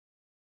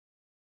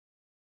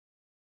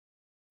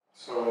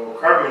So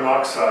carbon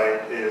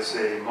monoxide is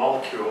a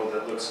molecule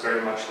that looks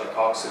very much like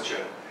oxygen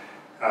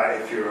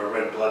if you're a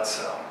red blood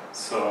cell.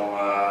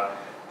 So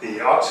the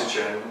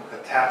oxygen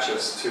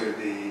attaches to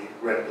the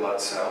red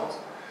blood cells,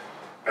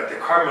 but the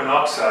carbon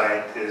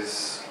monoxide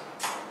is,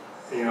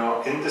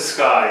 in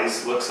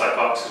disguise looks like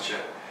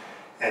oxygen,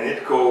 and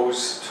it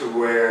goes to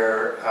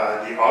where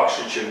the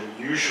oxygen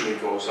usually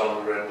goes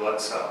on the red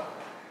blood cell.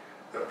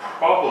 The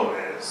problem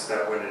is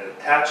that when it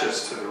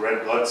attaches to the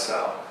red blood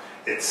cell,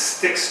 it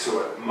sticks to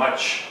it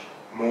much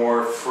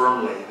more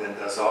firmly than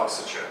does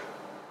oxygen.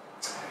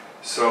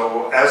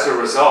 So as a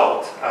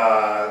result,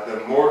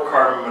 the more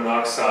carbon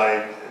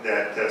monoxide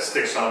that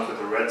sticks onto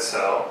the red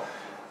cell,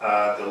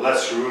 the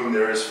less room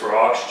there is for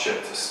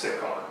oxygen to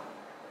stick on.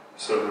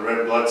 So the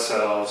red blood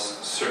cells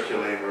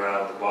circulate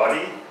around the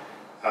body,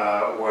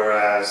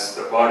 whereas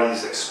the body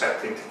is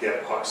expecting to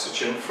get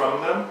oxygen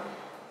from them,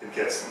 it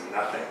gets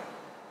nothing.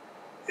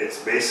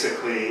 It's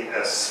basically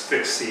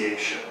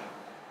asphyxiation.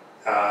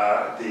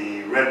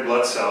 The red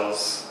blood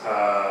cells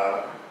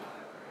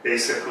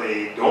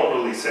basically don't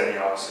release any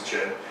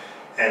oxygen,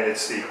 and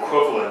it's the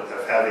equivalent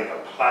of having a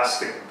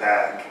plastic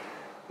bag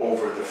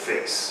over the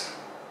face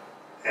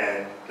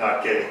and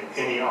not getting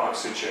any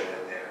oxygen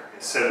in there.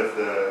 Instead of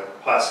the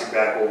plastic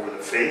bag over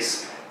the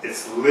face,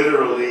 it's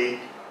literally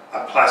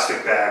a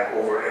plastic bag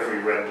over every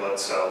red blood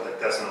cell that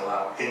doesn't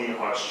allow any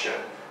oxygen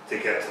to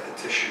get to the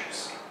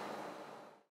tissues.